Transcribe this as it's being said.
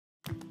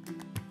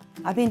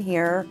I've been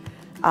here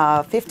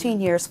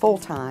 15 years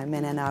full-time,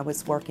 and then I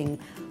was working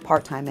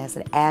part-time as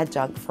an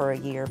adjunct for a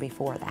year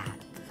before that.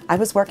 I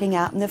was working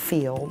out in the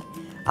field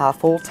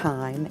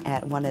full-time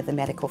at one of the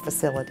medical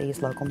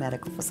facilities, local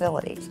medical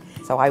facilities.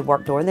 So I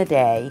worked during the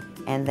day,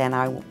 and then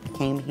I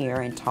came here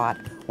and taught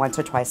once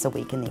or twice a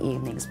week in the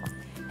evenings.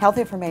 Health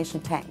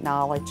information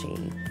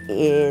technology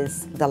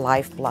is the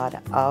lifeblood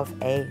of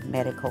a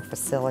medical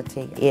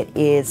facility. It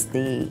is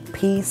the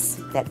piece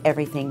that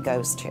everything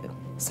goes to.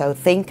 So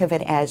think of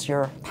it as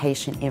your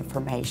patient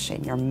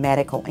information, your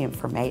medical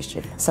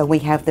information. So we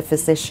have the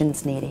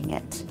physicians needing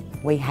it.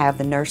 We have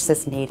the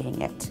nurses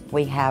needing it.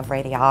 We have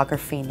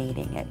radiography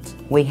needing it.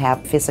 We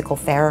have physical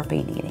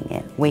therapy needing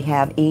it. We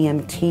have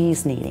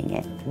EMTs needing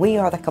it. We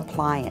are the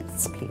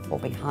compliance people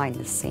behind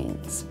the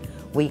scenes.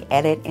 We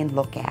edit and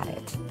look at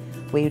it.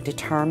 We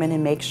determine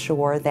and make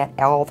sure that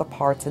all the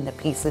parts and the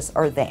pieces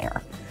are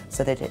there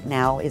so that it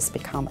now is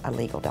become a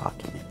legal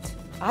document.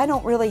 I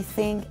don't really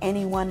think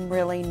anyone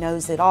really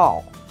knows it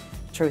all,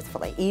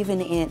 truthfully,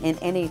 even in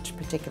any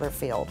particular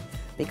field,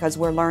 because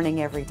we're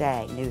learning every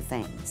day new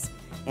things.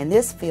 In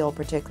this field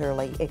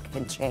particularly, it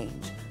can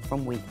change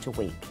from week to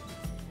week.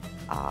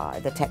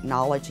 The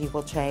technology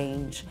will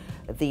change,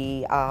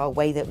 the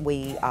way that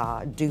we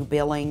do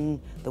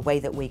billing, the way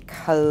that we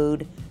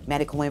code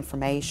medical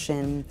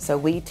information. So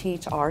we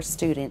teach our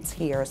students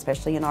here,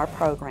 especially in our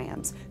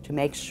programs, to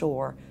make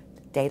sure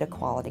data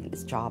quality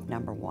is job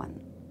number one.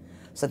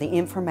 So the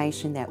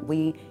information that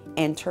we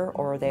enter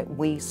or that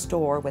we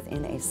store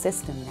within a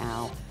system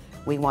now,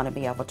 we want to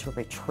be able to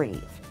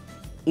retrieve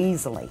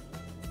easily.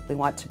 We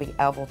want to be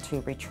able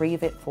to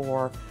retrieve it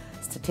for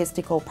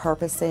statistical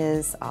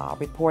purposes,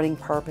 reporting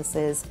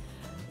purposes,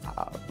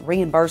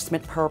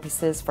 reimbursement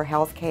purposes for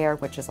healthcare,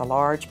 which is a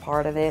large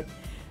part of it.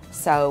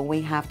 So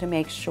we have to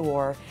make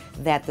sure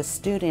that the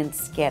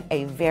students get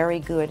a very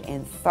good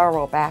and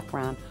thorough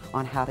background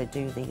on how to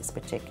do these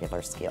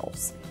particular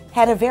skills.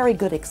 Had a very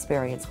good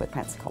experience with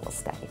Pensacola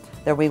State.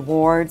 The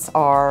rewards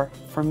are,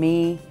 for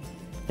me,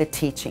 the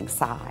teaching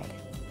side.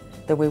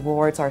 The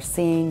rewards are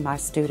seeing my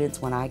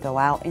students when I go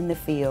out in the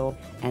field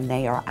and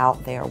they are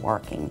out there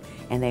working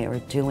and they are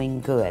doing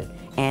good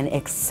and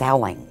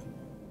excelling.